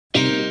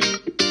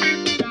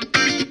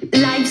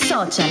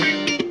Social.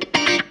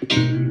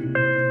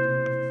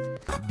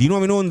 Di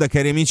nuovo in onda,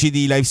 cari amici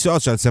di Live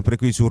Social, sempre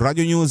qui su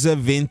Radio News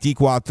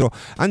 24.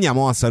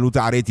 Andiamo a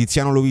salutare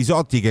Tiziano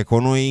Luvisotti che è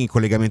con noi in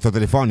collegamento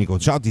telefonico.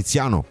 Ciao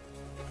Tiziano.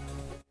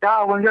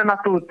 Ciao, buongiorno a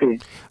tutti.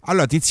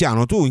 Allora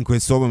Tiziano, tu in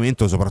questo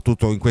momento,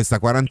 soprattutto in questa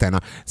quarantena,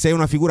 sei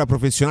una figura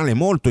professionale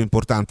molto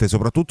importante,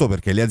 soprattutto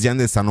perché le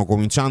aziende stanno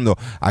cominciando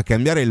a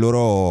cambiare il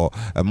loro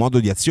modo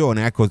di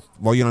azione. Ecco,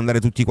 vogliono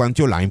andare tutti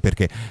quanti online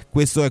perché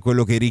questo è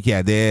quello che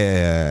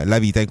richiede la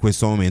vita in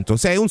questo momento.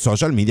 Sei un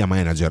social media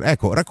manager.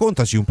 Ecco,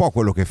 raccontaci un po'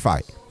 quello che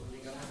fai.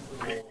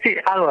 Sì,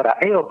 allora,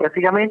 io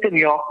praticamente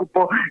mi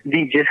occupo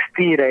di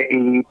gestire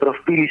i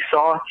profili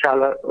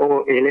social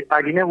e le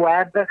pagine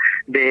web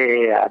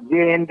di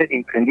aziende, di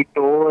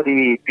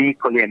imprenditori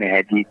piccoli e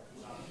medi.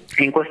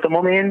 In questo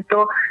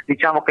momento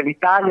diciamo che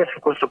l'Italia su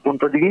questo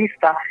punto di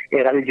vista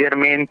era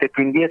leggermente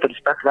più indietro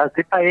rispetto ad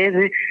altri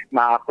paesi,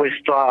 ma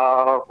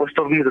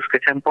questo virus che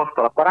ci ha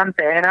imposto la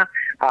quarantena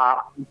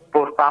ha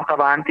portato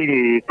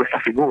avanti questa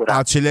figura. Ha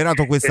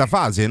accelerato questa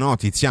fase, no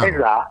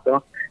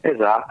Tiziano?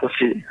 Esatto,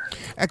 sì.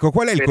 Ecco,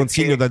 qual è il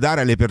consiglio da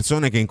dare alle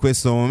persone che in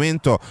questo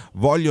momento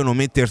vogliono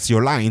mettersi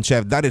online,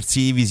 cioè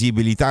darsi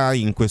visibilità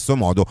in questo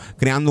modo,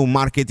 creando un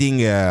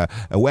marketing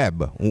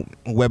web, un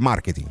web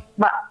marketing?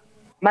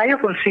 Ma io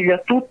consiglio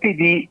a tutti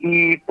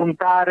di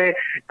puntare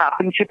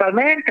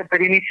principalmente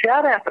per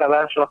iniziare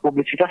attraverso la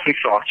pubblicità sui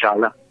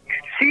social,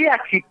 sia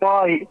chi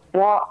poi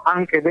può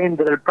anche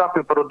vendere il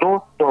proprio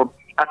prodotto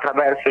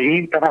attraverso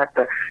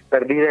internet,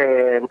 per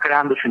dire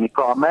creandosi un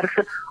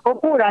e-commerce,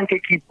 oppure anche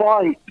chi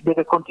poi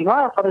deve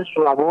continuare a fare il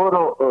suo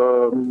lavoro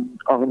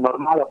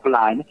normale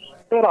offline,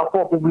 però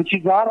può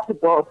pubblicizzarsi,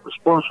 può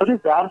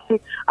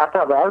sponsorizzarsi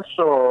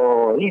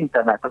attraverso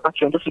internet,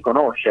 facendosi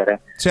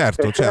conoscere.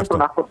 Certo.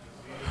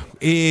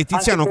 E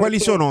Tiziano, quali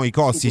sono i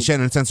costi? Cioè,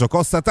 nel senso,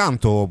 costa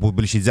tanto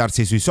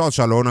pubblicizzarsi sui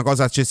social o è una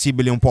cosa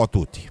accessibile un po' a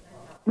tutti?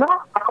 No, è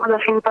una cosa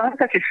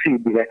assolutamente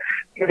accessibile,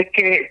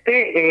 perché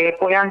te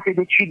puoi anche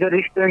decidere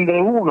di spendere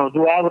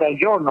 1-2 euro al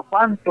giorno,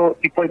 quanto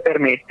ti puoi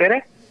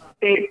permettere,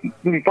 e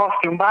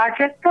imposti un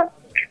budget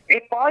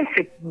e poi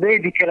se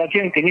vedi che la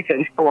gente inizia a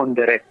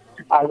rispondere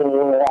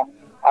alle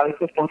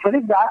tue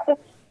sponsorizzate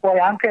puoi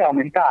anche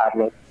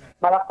aumentarlo.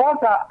 Ma la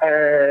cosa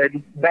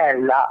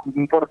bella,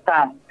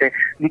 importante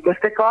di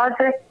queste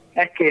cose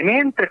è che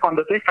mentre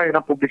quando te fai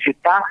una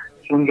pubblicità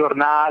su un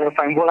giornale o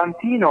fai un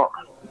volantino,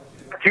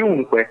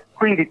 chiunque,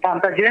 quindi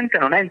tanta gente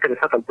non è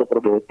interessata al tuo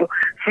prodotto,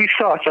 sui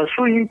social,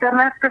 su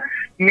internet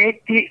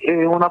metti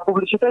una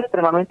pubblicità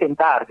estremamente in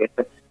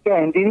target, che è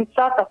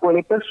indirizzata a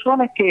quelle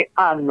persone che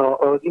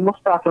hanno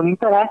dimostrato un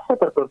interesse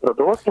per quel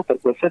prodotto, per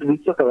quel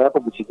servizio che voleva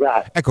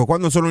pubblicizzare. Ecco,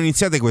 quando sono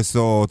iniziate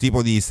questo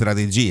tipo di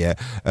strategie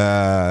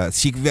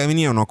si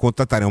venivano a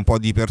contattare un po'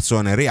 di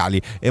persone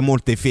reali e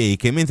molte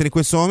fake, mentre in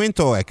questo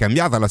momento è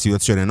cambiata la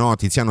situazione, no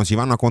Tiziano? Si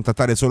vanno a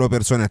contattare solo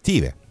persone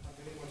attive.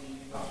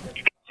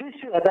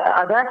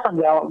 Adesso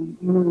andiamo,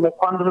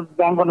 quando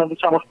vengono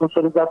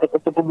sponsorizzate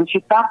queste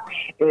pubblicità,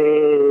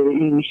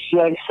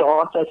 sia i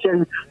social sia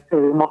il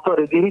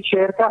motore di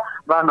ricerca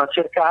vanno a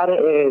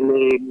cercare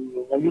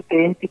gli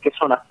utenti che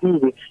sono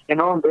attivi e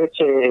non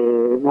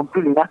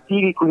più gli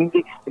inattivi,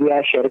 quindi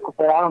riesce a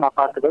recuperare una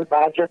parte del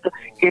budget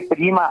che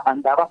prima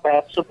andava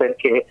perso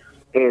perché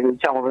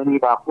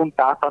veniva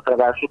puntato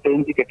attraverso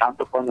utenti che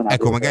tanto poi non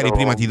avevano. Ecco, magari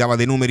prima ti dava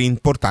dei numeri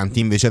importanti,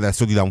 invece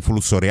adesso ti dà un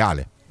flusso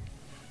reale.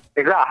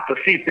 Esatto,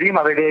 sì,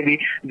 prima vedevi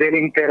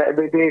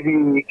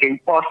che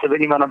i post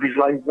venivano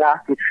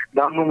visualizzati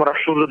da un numero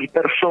assurdo di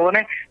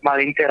persone, ma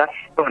le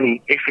interazioni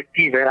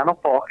effettive erano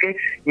poche,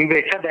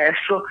 invece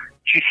adesso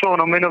ci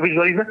sono meno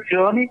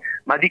visualizzazioni,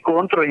 ma di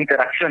contro le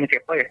interazioni,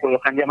 che poi è quello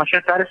che andiamo a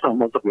cercare, sono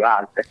molto più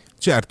alte.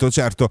 Certo.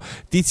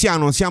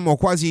 Tiziano, siamo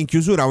quasi in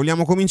chiusura,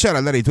 vogliamo cominciare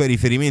a dare i tuoi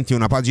riferimenti,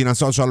 una pagina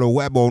social o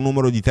web o un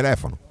numero di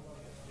telefono?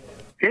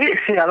 Sì,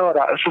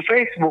 allora su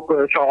Facebook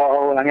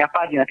ho la mia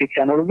pagina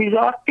Tiziano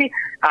Luvisotti,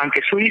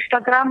 anche su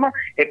Instagram,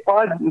 e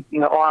poi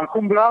ho anche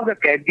un blog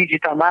che è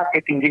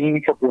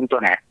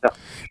digitalmarketinginizio.net.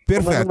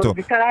 Perfetto.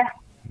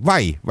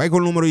 Vai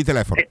col numero di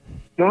telefono.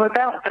 Numero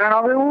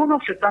 391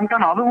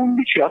 79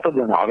 11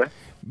 829.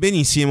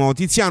 Benissimo,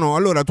 Tiziano,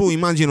 allora tu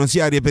immagino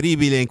sia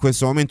reperibile in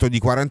questo momento di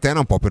quarantena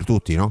un po' per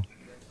tutti, no?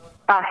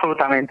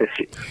 Assolutamente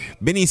sì.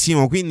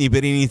 Benissimo, quindi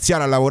per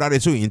iniziare a lavorare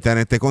su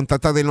internet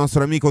contattate il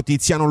nostro amico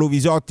Tiziano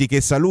Luvisotti,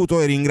 che saluto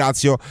e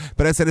ringrazio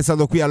per essere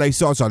stato qui a Live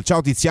Social.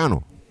 Ciao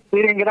Tiziano.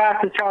 Vi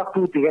ringrazio, ciao a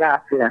tutti,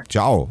 grazie.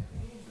 Ciao.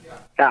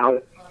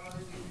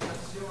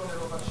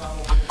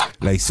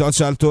 Live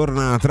Social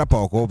torna tra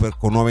poco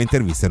con nuove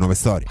interviste e nuove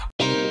storie.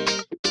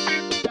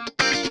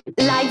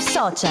 Live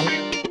Social.